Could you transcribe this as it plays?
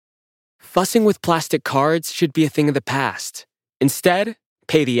fussing with plastic cards should be a thing of the past. Instead,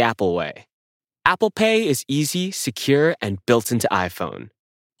 pay the Apple way. Apple Pay is easy, secure, and built into iPhone.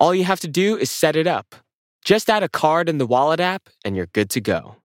 All you have to do is set it up. Just add a card in the Wallet app, and you're good to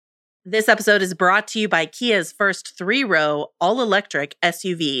go. This episode is brought to you by Kia's first three-row, all-electric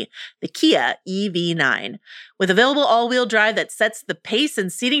SUV, the Kia EV9. With available all-wheel drive that sets the pace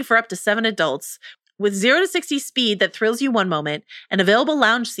and seating for up to 7 adults, with 0 to 60 speed that thrills you one moment, and available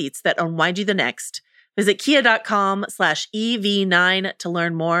lounge seats that unwind you the next. Visit kia.com/EV9 to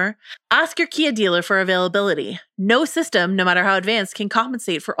learn more. Ask your Kia dealer for availability. No system, no matter how advanced, can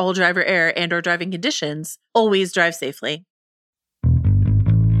compensate for all driver error and or driving conditions. Always drive safely.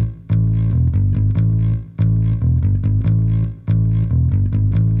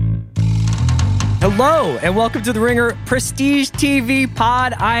 Hello, and welcome to the Ringer Prestige TV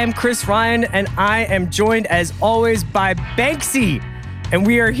Pod. I am Chris Ryan, and I am joined, as always, by Banksy. And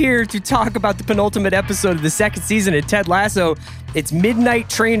we are here to talk about the penultimate episode of the second season of Ted Lasso. It's Midnight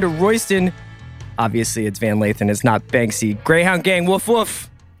Train to Royston. Obviously, it's Van Lathan. It's not Banksy. Greyhound Gang, woof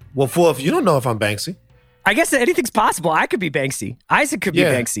woof. Woof woof. You don't know if I'm Banksy. I guess anything's possible. I could be Banksy. Isaac could be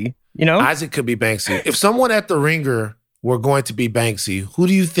Banksy, you know? Isaac could be Banksy. If someone at the Ringer were going to be Banksy, who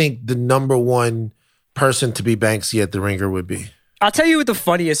do you think the number one person to be Banksy at the Ringer would be? I'll tell you what the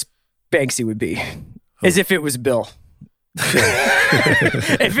funniest Banksy would be, is if it was Bill.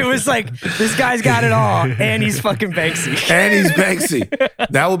 If it was like, this guy's got it all, and he's fucking Banksy. And he's Banksy.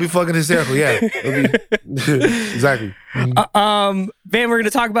 That would be fucking hysterical, yeah. Exactly. Van, we're going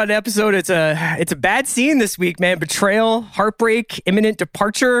to talk about an episode. It's a bad scene this week, man. Betrayal, heartbreak, imminent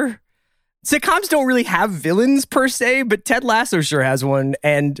departure. Sitcoms don't really have villains per se, but Ted Lasso sure has one.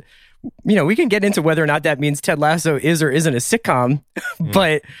 And, you know, we can get into whether or not that means Ted Lasso is or isn't a sitcom.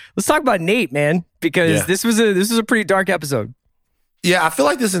 But let's talk about Nate, man, because this was a pretty dark episode. Yeah, I feel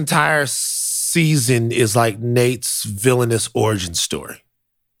like this entire season is like Nate's villainous origin story.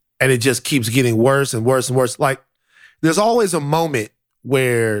 And it just keeps getting worse and worse and worse. Like, there's always a moment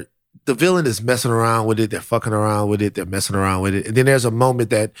where the villain is messing around with it, they're fucking around with it, they're messing around with it. And then there's a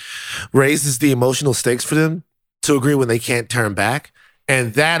moment that raises the emotional stakes for them to agree when they can't turn back.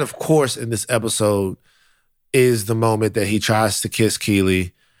 And that, of course, in this episode is the moment that he tries to kiss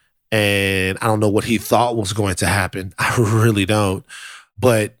Keely. And I don't know what he thought was going to happen. I really don't.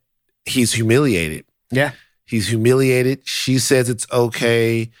 But he's humiliated. Yeah. He's humiliated. She says it's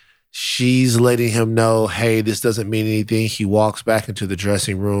okay. She's letting him know, hey, this doesn't mean anything. He walks back into the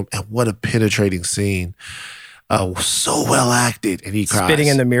dressing room, and what a penetrating scene. So well acted, and he cries. Spitting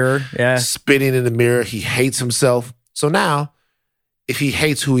in the mirror, yeah. Spitting in the mirror. He hates himself. So now, if he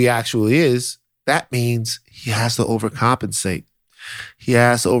hates who he actually is, that means he has to overcompensate. He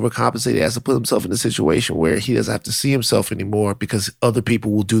has to overcompensate. He has to put himself in a situation where he doesn't have to see himself anymore because other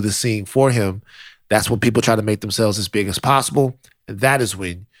people will do the seeing for him. That's when people try to make themselves as big as possible. And that is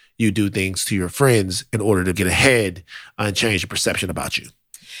when you do things to your friends in order to get ahead and change the perception about you.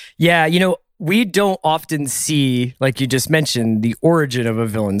 Yeah, you know, we don't often see, like you just mentioned, the origin of a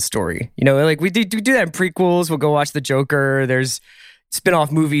villain story. You know, like we do that in prequels. We'll go watch The Joker. There's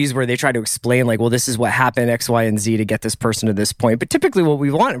spin-off movies where they try to explain, like, well, this is what happened, X, Y, and Z to get this person to this point. But typically what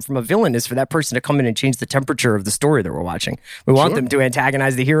we want from a villain is for that person to come in and change the temperature of the story that we're watching. We want them to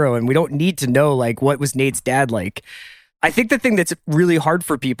antagonize the hero, and we don't need to know, like, what was Nate's dad like. I think the thing that's really hard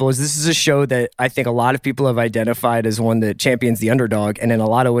for people is this is a show that I think a lot of people have identified as one that champions the underdog. And in a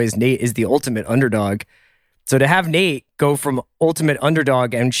lot of ways, Nate is the ultimate underdog. So to have Nate go from ultimate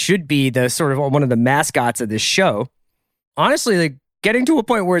underdog and should be the sort of one of the mascots of this show, honestly, like getting to a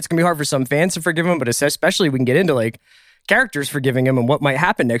point where it's going to be hard for some fans to forgive him, but especially we can get into like characters forgiving him and what might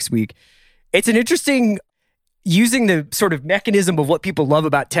happen next week. It's an interesting using the sort of mechanism of what people love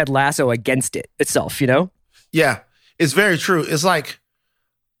about Ted Lasso against it itself, you know? Yeah. It's very true. It's like,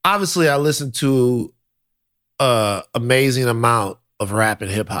 obviously, I listen to an amazing amount of rap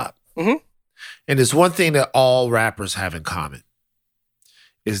and hip hop. Mm-hmm. And it's one thing that all rappers have in common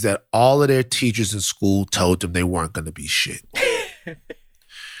is that all of their teachers in school told them they weren't going to be shit.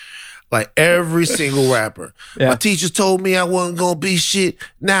 Like every single rapper. Yeah. My teachers told me I wasn't going to be shit.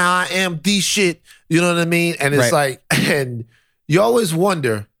 Now I am the shit. You know what I mean? And it's like, and you always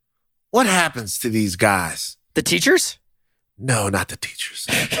wonder, what happens to these guys? The teachers? No, not the teachers.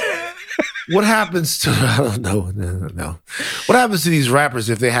 What happens to, I don't know, no. What happens to these rappers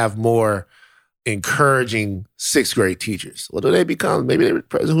if they have more encouraging sixth grade teachers? What do they become? Maybe they're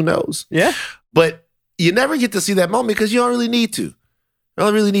president, who knows? Yeah. But you never get to see that moment because you don't really need to. They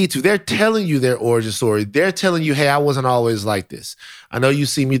don't really need to. They're telling you their origin story. They're telling you, hey, I wasn't always like this. I know you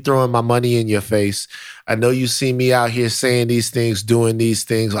see me throwing my money in your face. I know you see me out here saying these things, doing these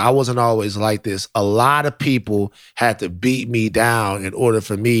things. I wasn't always like this. A lot of people had to beat me down in order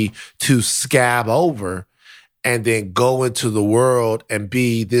for me to scab over and then go into the world and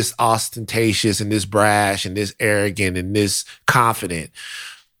be this ostentatious and this brash and this arrogant and this confident.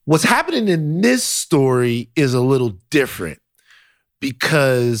 What's happening in this story is a little different,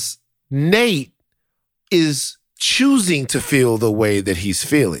 because Nate is choosing to feel the way that he's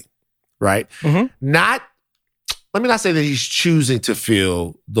feeling, right? Let me not say that he's choosing to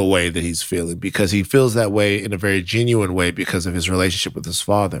feel the way that he's feeling, because he feels that way in a very genuine way because of his relationship with his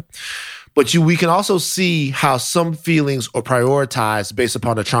father. But we can also see how some feelings are prioritized based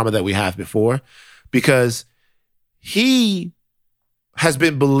upon the trauma that we have before, because he has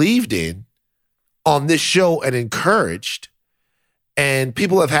been believed in on this show and encouraged, and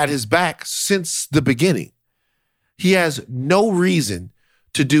people have had his back since the beginning. He has no reason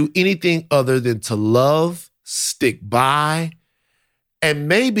to do anything other than to love, stick by, and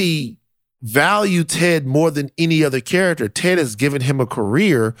maybe value Ted more than any other character. Ted has given him a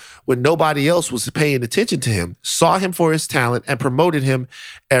career when nobody else was paying attention to him, saw him for his talent, and promoted him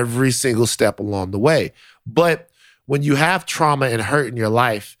every single step along the way. But when you have trauma and hurt in your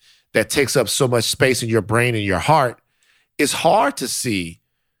life that takes up so much space in your brain and your heart, it's hard to see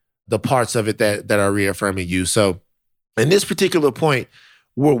the parts of it that are reaffirming you. So in this particular point,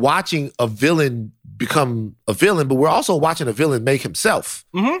 we're watching a villain become a villain, but we're also watching a villain make himself.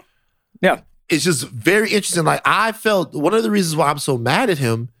 Yeah. It's just very interesting. Like, I felt one of the reasons why I'm so mad at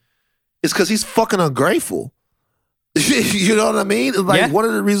him is because he's fucking ungrateful. You know what I mean? Like, one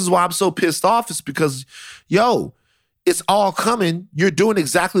of the reasons why I'm so pissed off is because, it's all coming. You're doing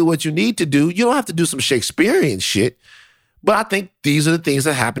exactly what you need to do. You don't have to do some Shakespearean shit. But I think these are the things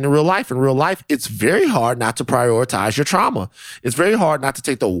that happen in real life. In real life, it's very hard not to prioritize your trauma. It's very hard not to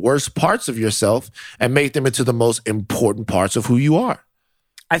take the worst parts of yourself and make them into the most important parts of who you are.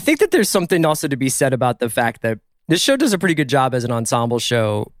 I think that there's something also to be said about the fact that this show does a pretty good job as an ensemble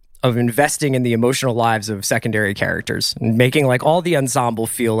show of investing in the emotional lives of secondary characters and making like all the ensemble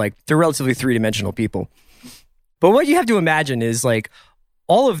feel like they're relatively three-dimensional people. But what you have to imagine is like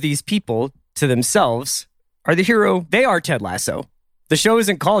all of these people to themselves are the hero. They are Ted Lasso. The show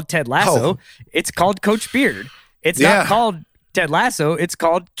isn't called Ted Lasso. It's called Coach Beard. It's not called Ted Lasso. It's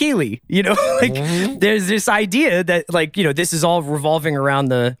called Keeley. There's this idea that this is all revolving around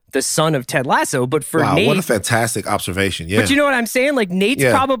the son of Ted Lasso. But for Nate, what a fantastic observation. Yeah. But you know what I'm saying? Like, Nate's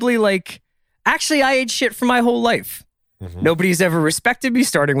probably like, actually, I ate shit for my whole life. Nobody's ever respected me,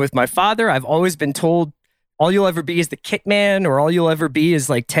 starting with my father. I've always been told all you'll ever be is the kit man, or all you'll ever be is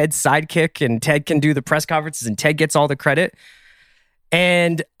like Ted's sidekick, and Ted can do the press conferences and Ted gets all the credit.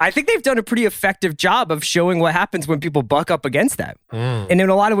 And I think they've done a pretty effective job of showing what happens when people buck up against that. And in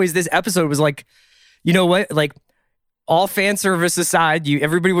a lot of ways, this episode was like, you know what? Like, all fan service aside,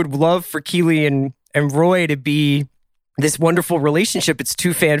 everybody would love for Keeley and Roy to be this wonderful relationship. It's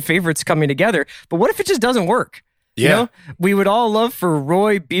two fan favorites coming together. But what if it just doesn't work? Yeah. You know? We would all love for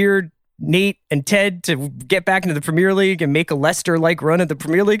Roy, Beard, Nate, and Ted to get back into the Premier League and make a Leicester-like run at the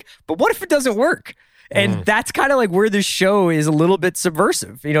Premier League. But what if it doesn't work? And that's kind of like where this show is a little bit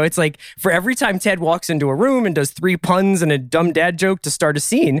subversive. You know, it's like for every time Ted walks into a room and does 3 puns and a dumb dad joke to start a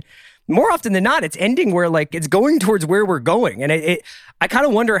scene, more often than not, it's ending where like it's going towards where we're going. And I kind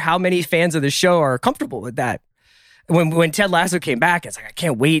of wonder how many fans of the show are comfortable with that. When Ted Lasso came back, it's like, I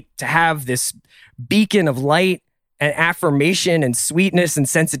can't wait to have this beacon of light and affirmation and sweetness and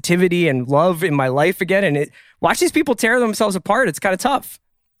sensitivity and love in my life again. And watch these people tear themselves apart. It's kind of tough.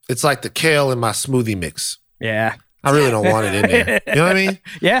 It's like the kale in my smoothie mix. Yeah. I really don't want it in there. You know what I mean?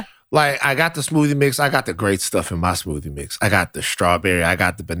 Yeah. Like, I got the smoothie mix. I got the great stuff in my smoothie mix. I got the strawberry. I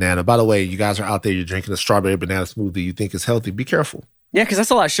got the banana. By the way, you guys are out there, you're drinking a strawberry banana smoothie. You think it's healthy. Be careful. Yeah, because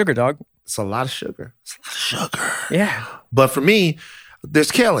that's a lot of sugar, dog. It's a lot of sugar. It's a lot of sugar. Yeah. But for me,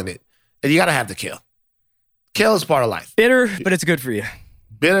 there's kale in it. And you got to have the kale. Kale is part of life. Bitter, but it's good for you.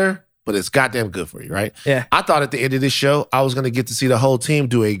 Bitter, but it's goddamn good for you, right? Yeah. I thought at the end of this show, I was going to get to see the whole team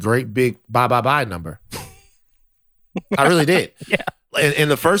do a great big bye number. I really did. Yeah. In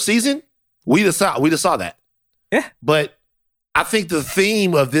the first season, we just saw that. Yeah. But I think the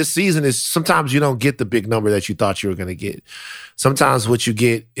theme of this season is sometimes you don't get the big number that you thought you were going to get. Sometimes what you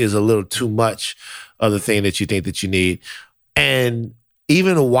get is a little too much of the thing that you think that you need. And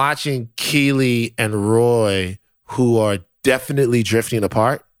even watching Keeley and Roy, who are definitely drifting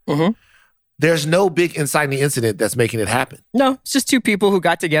apart, there's no big inciting incident that's making it happen. No, it's just two people who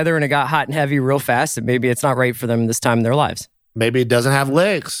got together and it got hot and heavy real fast, and maybe it's not right for them this time in their lives. Maybe it doesn't have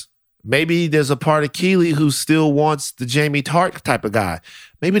legs. Maybe there's a part of Keely who still wants the Jamie Tart type of guy.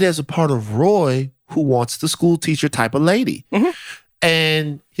 Maybe there's a part of Roy who wants the school teacher type of lady.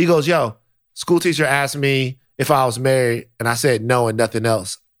 And he goes, yo, school teacher asked me if I was married, and I said no and nothing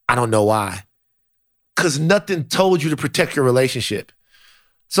else. I don't know why. Because nothing told you to protect your relationship.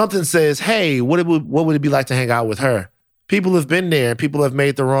 Something says, hey, what would it be like to hang out with her? People have been there and people have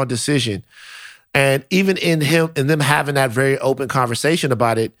made the wrong decision. And even in them having that very open conversation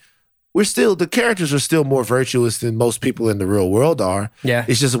about it, the characters are still more virtuous than most people in the real world are. Yeah.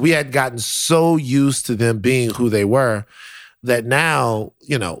 It's just we had gotten so used to them being who they were that now,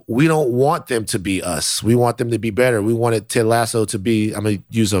 we don't want them to be us. We want them to be better. We wanted Ted Lasso to be, I'm going to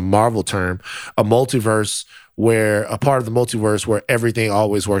use a Marvel term, a multiverse a part of the multiverse where everything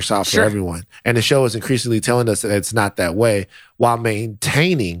always works out for everyone. And the show is increasingly telling us that it's not that way while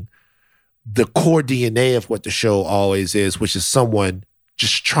maintaining the core DNA of what the show always is, which is someone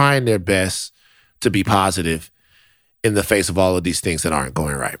just trying their best to be positive in the face of all of these things that aren't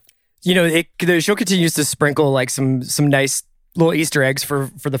going right. The show continues to sprinkle like some nice little Easter eggs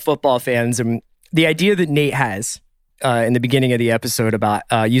for the football fans. And the idea that Nate has in the beginning of the episode about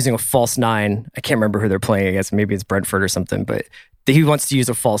using a false nine, I can't remember who they're playing against. Maybe it's Brentford or something, but he wants to use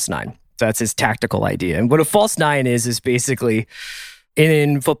a false nine. So that's his tactical idea. And what a false nine is basically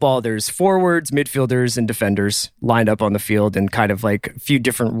in football, there's forwards, midfielders, and defenders lined up on the field and kind of like a few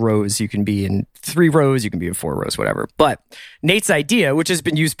different rows. You can be in 3 rows, you can be in 4 rows, whatever. But Nate's idea, which has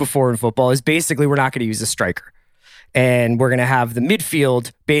been used before in football, is basically we're not going to use a striker. And we're going to have the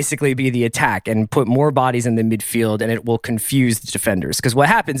midfield basically be the attack and put more bodies in the midfield, and it will confuse the defenders. Because what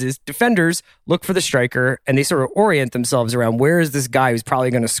happens is defenders look for the striker and they sort of orient themselves around where is this guy who's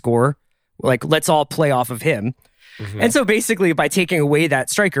probably going to score? Like, let's all play off of him. And so basically by taking away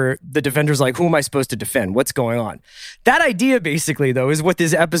that striker, the defender's like, who am I supposed to defend? What's going on? That idea basically, though, is what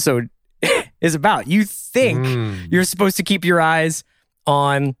this episode is about. You think you're supposed to keep your eyes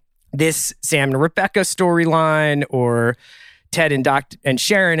on this Sam and Rebecca storyline or Ted and Doc and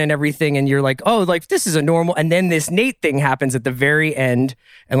Sharon and everything. And you're like, oh, like this is a normal. And then this Nate thing happens at the very end.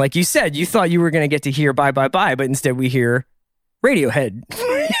 And like you said, you thought you were going to get to hear bye, bye, bye. But instead we hear Radiohead.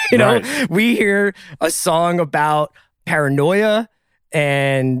 We hear a song about paranoia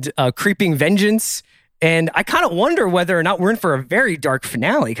and creeping vengeance. And I kind of wonder whether or not we're in for a very dark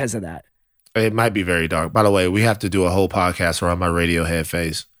finale because of that. It might be very dark. By the way, we have to do a whole podcast around my Radiohead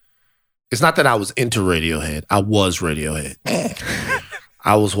phase. It's not that I was into Radiohead. I was Radiohead.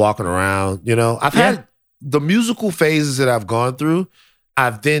 I was walking around, I've had the musical phases that I've gone through.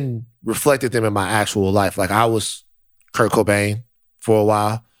 I've then reflected them in my actual life. Like I was Kurt Cobain for a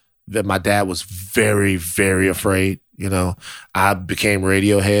while. That my dad was very, very afraid. I became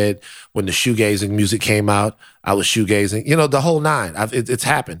Radiohead. When the shoegazing music came out, I was shoegazing. The whole nine. It's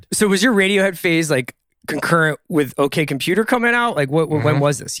happened. So was your Radiohead phase like concurrent with OK Computer coming out? Like when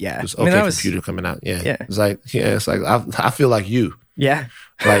was this? Yeah. It was OK Computer coming out. Yeah. It's like I feel like you. Yeah.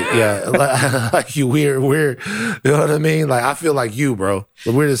 Like you weird. You know what I mean? Like I feel like you, bro.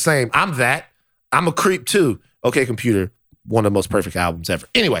 But we're the same. I'm that. I'm a creep too. OK Computer, one of the most perfect albums ever.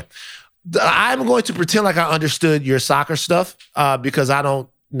 Anyway, I'm going to pretend like I understood your soccer stuff because I don't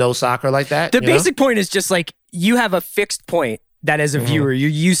know soccer like that. The basic point is just like you have a fixed point that as a viewer, you're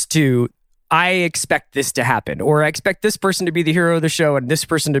used to, I expect this to happen, or I expect this person to be the hero of the show and this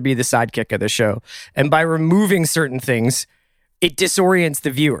person to be the sidekick of the show. And by removing certain things, it disorients the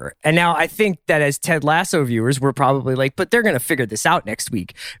viewer. And now I think that as Ted Lasso viewers, we're probably like, but they're going to figure this out next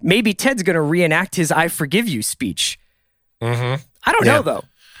week. Maybe Ted's going to reenact his I forgive you speech. I don't know, though.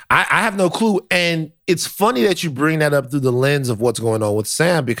 I have no clue. And it's funny that you bring that up through the lens of what's going on with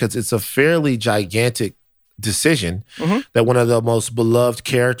Sam, because it's a fairly gigantic decision that one of the most beloved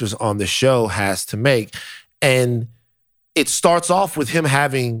characters on the show has to make. And it starts off with him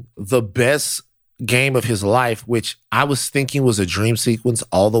having the best game of his life, which I was thinking was a dream sequence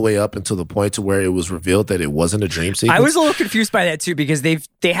all the way up until the point to where it was revealed that it wasn't a dream sequence. I was a little confused by that too, because they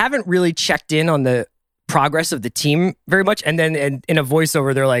haven't really checked in on the progress of the team very much. And then in a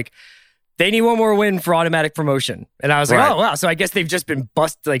voiceover, they're like, they need one more win for automatic promotion. And I was like, oh, wow. So I guess they've just been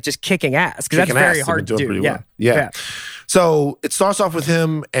just kicking ass, because that's very hard to do. Yeah. So it starts off with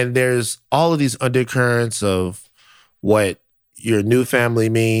him, and there's all of these undercurrents of what your new family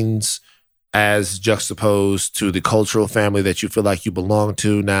means as juxtaposed to the cultural family that you feel like you belong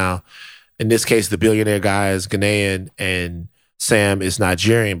to now. In this case, the billionaire guy is Ghanaian and Sam is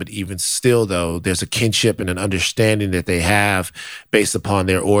Nigerian, but even still, though, there's a kinship and an understanding that they have based upon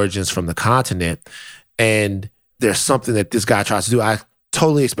their origins from the continent. And there's something that this guy tries to do. I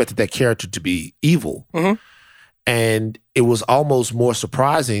totally expected that character to be evil. And it was almost more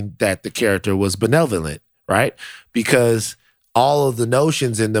surprising that the character was benevolent, right? Because all of the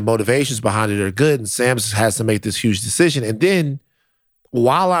notions and the motivations behind it are good, and Sam has to make this huge decision. And then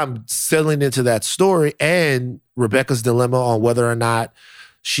while I'm settling into that story and Rebecca's dilemma on whether or not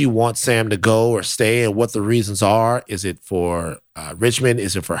she wants Sam to go or stay and what the reasons are, is it for Richmond?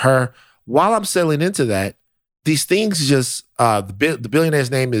 Is it for her? While I'm settling into that, these things just, the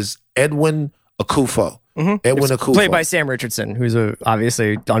billionaire's name is Edwin Akufo. Mm-hmm. Edwin Akufo. Played by Sam Richardson, who's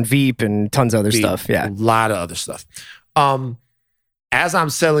obviously on Veep and tons of other stuff. Yeah. A lot of other stuff. As I'm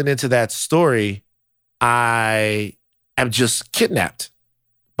settling into that story, I am just kidnapped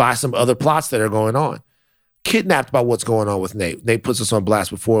by some other plots that are going on. Kidnapped by what's going on with Nate. Nate puts us on blast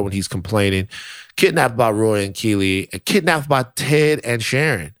before when he's complaining. Kidnapped by Roy and Keely. And kidnapped by Ted and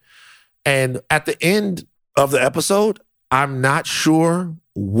Sharon. And at the end of the episode, I'm not sure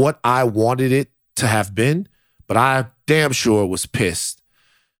what I wanted it to have been, but I damn sure was pissed.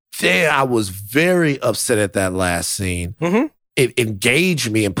 I was very upset at that last scene. Mm-hmm. It engaged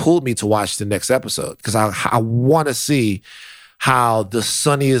me and pulled me to watch the next episode because I want to see how the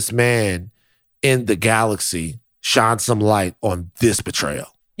sunniest man in the galaxy shines some light on this betrayal.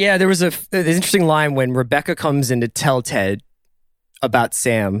 Yeah, there was an interesting line when Rebecca comes in to tell Ted about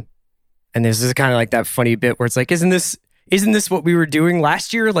Sam, and there's this kind of like that funny bit where it's like, isn't this what we were doing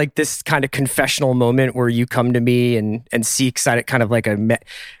last year? Like this kind of confessional moment where you come to me and seek kind of like a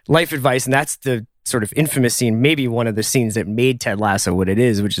life advice, and that's the sort of infamous scene, maybe one of the scenes that made Ted Lasso what it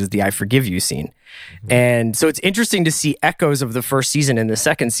is, which is the I Forgive You scene. Mm-hmm. And so it's interesting to see echoes of the first season in the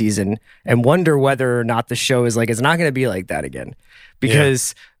second season and wonder whether or not the show is like, it's not going to be like that again.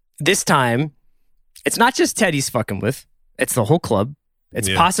 Because this time, it's not just Ted he's fucking with, it's the whole club. It's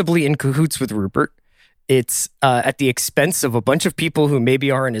possibly in cahoots with Rupert. It's at the expense of a bunch of people who maybe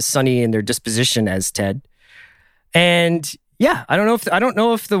aren't as sunny in their disposition as Ted. And yeah, I don't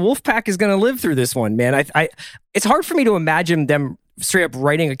know if the Wolfpack is going to live through this one, man. It's hard for me to imagine them straight up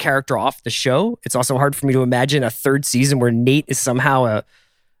writing a character off the show. It's also hard for me to imagine a third season where Nate is somehow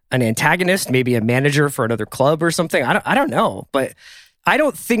an antagonist, maybe a manager for another club or something. I don't know, but I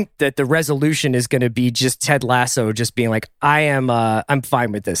don't think that the resolution is going to be just Ted Lasso just being like, I'm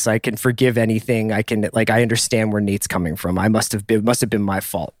fine with this. I can forgive anything. I understand where Nate's coming from. It must have been my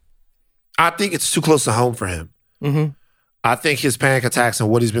fault. I think it's too close to home for him. Mm-hmm. I think his panic attacks and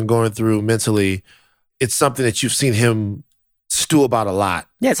what he's been going through mentally, it's something that you've seen him stew about a lot.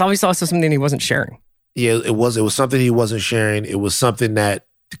 Yeah, it's obviously also something he wasn't sharing. Yeah, it was something he wasn't sharing. It was something that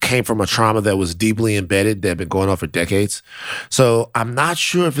came from a trauma that was deeply embedded that had been going on for decades. So I'm not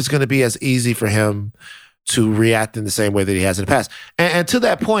sure if it's going to be as easy for him to react in the same way that he has in the past. And to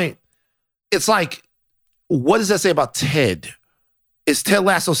that point, it's like, what does that say about Ted? Is Ted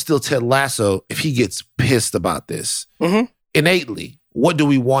Lasso still Ted Lasso if he gets pissed about this? Mm-hmm. Innately, what do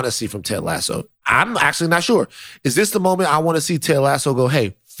we want to see from Ted Lasso? I'm actually not sure. Is this the moment I want to see Ted Lasso go,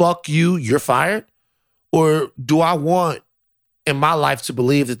 hey, fuck you, you're fired? Or do I want in my life to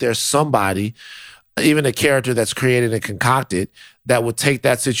believe that there's somebody, even a character that's created and concocted, that would take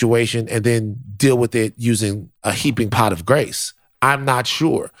that situation and then deal with it using a heaping pot of grace? I'm not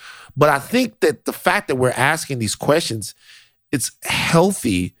sure. But I think that the fact that we're asking these questions, it's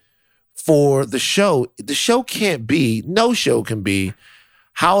healthy for the show. The show can't be, no show can be,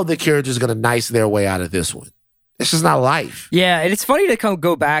 how are the characters going to nice their way out of this one? It's just not life. Yeah, and it's funny to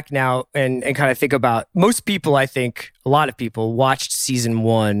go back now and kind of think about, most people, I think, a lot of people watched season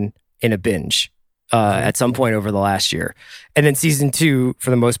 1 in a binge at some point over the last year. And then season 2, for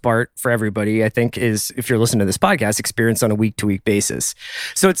the most part, for everybody, I think is, if you're listening to this podcast, experienced on a week-to-week basis.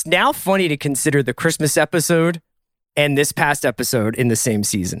 So it's now funny to consider the Christmas episode and this past episode in the same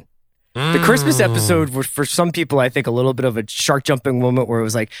season. The Christmas episode was, for some people, I think, a little bit of a shark jumping moment where it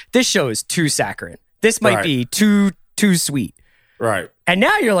was like, this show is too saccharine. This might be too sweet. Right. And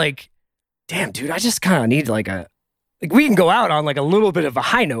now you're like, damn, dude, I just kind of need we can go out on like a little bit of a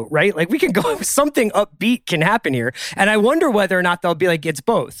high note, right? Like we can go, something upbeat can happen here. And I wonder whether or not they'll be like, it's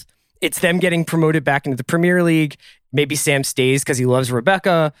both. It's them getting promoted back into the Premier League. Maybe Sam stays because he loves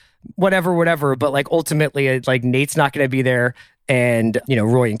Rebecca, whatever. But like ultimately, like Nate's not going to be there. And,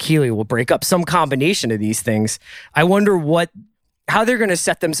 Roy and Keely will break up, some combination of these things. I wonder how they're going to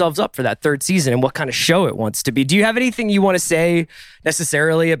set themselves up for that third season and what kind of show it wants to be. Do you have anything you want to say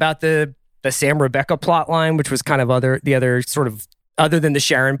necessarily about the Sam Rebecca plot line, which was kind of the other sort of, other than the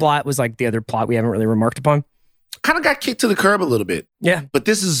Sharon plot, was like the other plot we haven't really remarked upon? Kind of got kicked to the curb a little bit. Yeah. But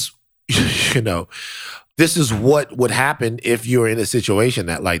this is, this is what would happen if you're in a situation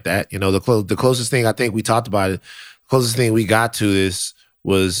like that. The closest thing I think we talked about it, closest thing we got to this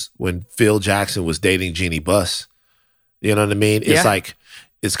was when Phil Jackson was dating Jeannie Buss. You know what I mean? It's like,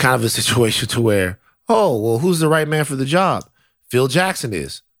 it's kind of a situation to where, oh, well, who's the right man for the job? Phil Jackson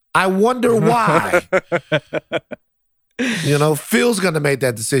is. I wonder why. Phil's going to make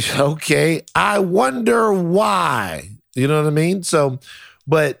that decision. Okay, I wonder why. You know what I mean? So,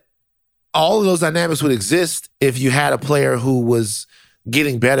 but all of those dynamics would exist if you had a player who was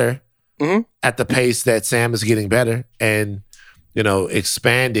getting better at the pace that Sam is getting better and,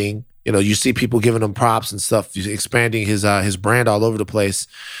 expanding. You see people giving him props and stuff, expanding his brand all over the place.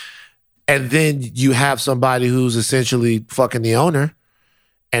 And then you have somebody who's essentially fucking the owner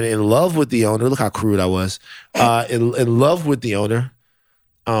and in love with the owner. Look how crude I was. In love with the owner.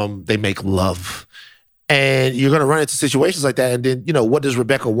 They make love. And you're going to run into situations like that. And then, what does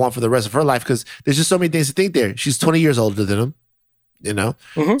Rebecca want for the rest of her life? Because there's just so many things to think there. She's 20 years older than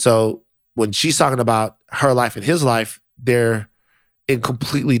him, So when she's talking about her life and his life, they're in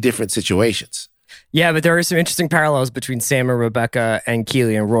completely different situations. Yeah, but there are some interesting parallels between Sam and Rebecca and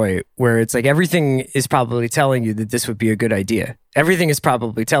Keely and Roy, where it's like everything is probably telling you that this would be a good idea. Everything is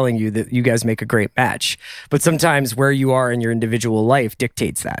probably telling you that you guys make a great match. But sometimes where you are in your individual life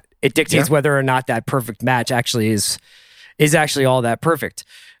dictates that. It dictates whether or not that perfect match actually is actually all that perfect.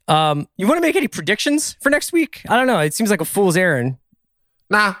 You want to make any predictions for next week? I don't know. It seems like a fool's errand.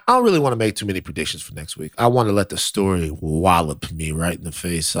 Nah, I don't really want to make too many predictions for next week. I want to let the story wallop me right in the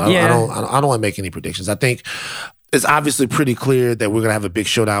face. I don't want to make any predictions. I think it's obviously pretty clear that we're going to have a big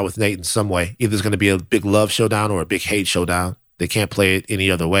showdown with Nate in some way. Either it's going to be a big love showdown or a big hate showdown. They can't play it any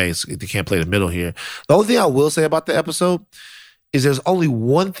other way. They can't play the middle here. The only thing I will say about the episode is there's only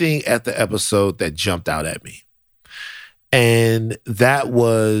one thing at the episode that jumped out at me. And that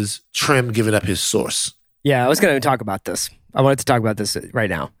was Trim giving up his source. Yeah, I was going to talk about this. I wanted to talk about this right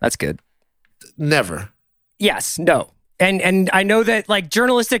now. That's good. Never. Yes, no. And I know that like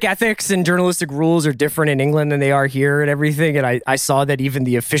journalistic ethics and journalistic rules are different in England than they are here and everything. And I saw that even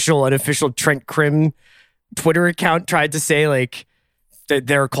the official, unofficial Trent Krim Twitter account tried to say like that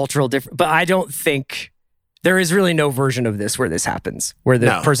there are cultural difference. But I don't think there is really no version of this where this happens, where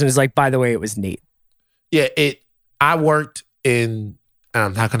the person is like, by the way, it was Nate. Yeah, I worked in, and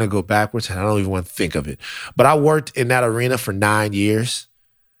I'm not going to go backwards, and I don't even want to think of it, but I worked in that arena for 9 years.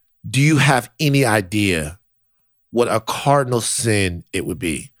 Do you have any idea what a cardinal sin it would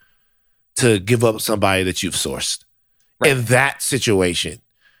be to give up somebody that you've sourced in that situation?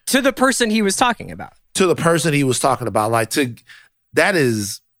 To the person he was talking about. To the person he was talking about. That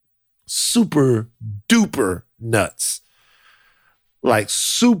is super duper nuts. Like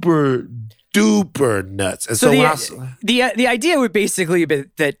super duper nuts. And so the idea would basically be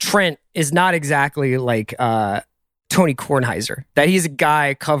that Trent is not exactly like Tony Kornheiser, that he's a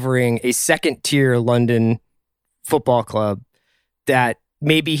guy covering a second tier London football club that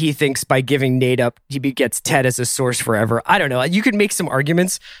maybe he thinks by giving Nate up, he gets Ted as a source forever. I don't know. You could make some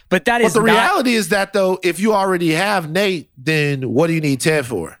arguments, but that is the reality is that though, if you already have Nate, then what do you need Ted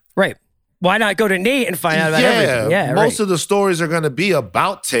for? Right. Why not go to Nate and find out about everything? Yeah, most of the stories are going to be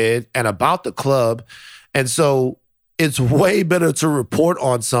about Ted and about the club. And so it's way better to report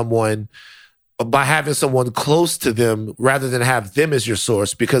on someone by having someone close to them rather than have them as your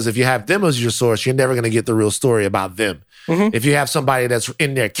source. Because if you have them as your source, you're never going to get the real story about them. Mm-hmm. If you have somebody that's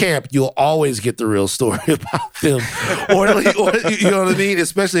in their camp, you'll always get the real story about them. or you know what I mean?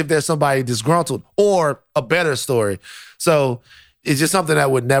 Especially if there's somebody disgruntled or a better story. So it's just something that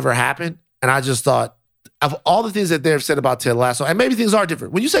would never happen. And I just thought, of all the things that they've said about Ted Lasso, and maybe things are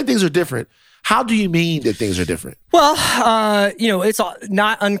different. When you say things are different, how do you mean that things are different? Well, it's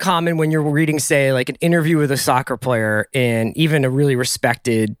not uncommon when you're reading, say, like an interview with a soccer player in even a really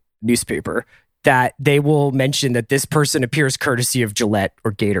respected newspaper, that they will mention that this person appears courtesy of Gillette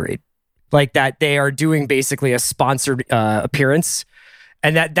or Gatorade. Like that they are doing basically a sponsored appearance.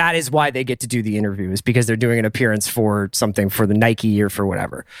 And that is why they get to do the interview, is because they're doing an appearance for something, for the Nike or for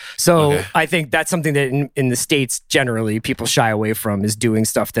whatever. So I think that's something that in the States, generally, people shy away from, is doing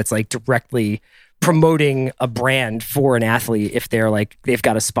stuff that's like directly promoting a brand for an athlete if they're like, they've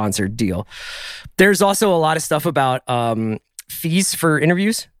got a sponsored deal. There's also a lot of stuff about fees for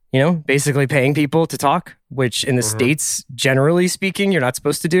interviews, basically paying people to talk, which in the States, generally speaking, you're not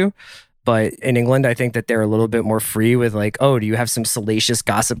supposed to do. But in England, I think that they're a little bit more free with like, oh, do you have some salacious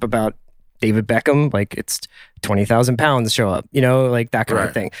gossip about David Beckham? Like it's £20,000 show up, like that kind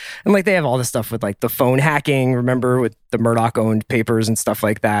of thing. And like they have all this stuff with like the phone hacking, remember, with the Murdoch owned papers and stuff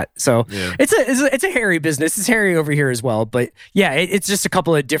like that. So it's a hairy business. It's hairy over here as well. But yeah, it's just a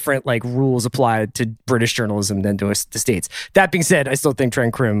couple of different like rules applied to British journalism than to the States. That being said, I still think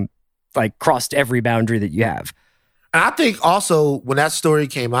Trent Krim like crossed every boundary that you have. And I think also when that story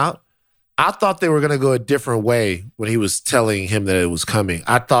came out, I thought they were going to go a different way when he was telling him that it was coming.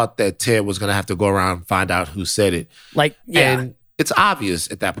 I thought that Ted was going to have to go around and find out who said it. Like, yeah. And it's obvious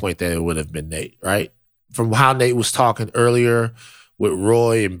at that point that it would have been Nate, right? From how Nate was talking earlier with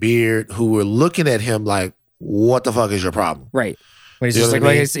Roy and Beard, who were looking at him like, what the fuck is your problem? Right. When he's You just know like,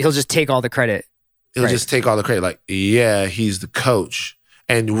 what I mean? he'll just take all the credit. He'll just take all the credit. Like, yeah, he's the coach.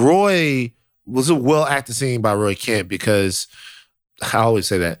 And Roy was a well-acted scene by Roy Kent because I always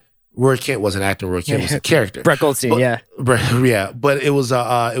say that. Roy Kent wasn't acting, Roy Kent was a character. Brett Goldstein, but it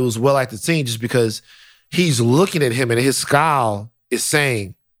was well-acted scene just because he's looking at him and his scowl is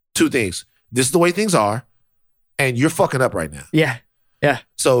saying two things. This is the way things are, and you're fucking up right now. Yeah.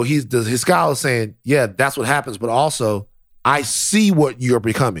 So his scowl is saying, yeah, that's what happens, but also, I see what you're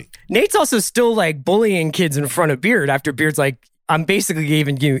becoming. Nate's also still like bullying kids in front of Beard after Beard's like, I'm basically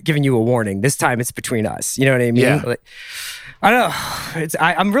giving you a warning. This time it's between us. You know what I mean? Yeah. Like, I don't know.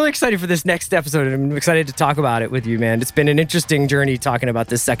 I'm really excited for this next episode, and I'm excited to talk about it with you, man. It's been an interesting journey talking about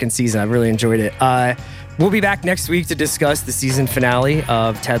this second season. I've really enjoyed it. We'll be back next week to discuss the season finale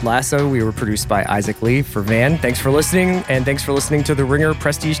of Ted Lasso. We were produced by Isaac Lee for Van. Thanks for listening, and thanks for listening to the Ringer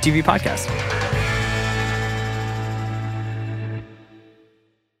Prestige TV podcast.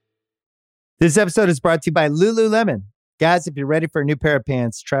 This episode is brought to you by Lululemon. Guys, if you're ready for a new pair of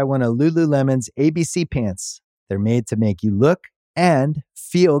pants, try one of Lululemon's ABC pants. They're made to make you look and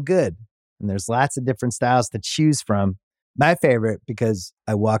feel good. And there's lots of different styles to choose from. My favorite, because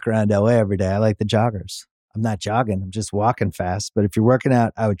I walk around LA every day, I like the joggers. I'm not jogging, I'm just walking fast. But if you're working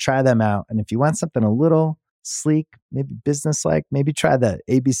out, I would try them out. And if you want something a little sleek, maybe business-like, maybe try the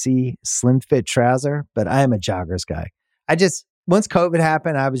ABC Slim Fit trouser. But I am a joggers guy. Once COVID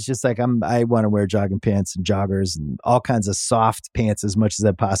happened, I was just like, I want to wear jogging pants and joggers and all kinds of soft pants as much as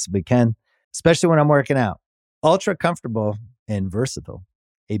I possibly can, especially when I'm working out. Ultra comfortable and versatile.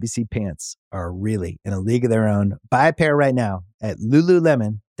 ABC pants are really in a league of their own. Buy a pair right now at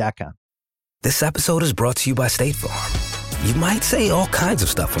Lululemon.com. This episode is brought to you by State Farm. You might say all kinds of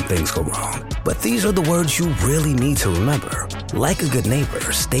stuff when things go wrong, but these are the words you really need to remember. Like a good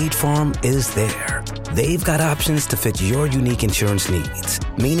neighbor, State Farm is there. They've got options to fit your unique insurance needs,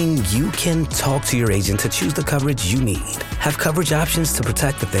 meaning you can talk to your agent to choose the coverage you need, have coverage options to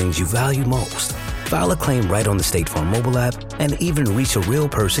protect the things you value most, file a claim right on the State Farm mobile app, and even reach a real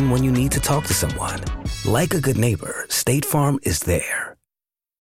person when you need to talk to someone. Like a good neighbor, State Farm is there.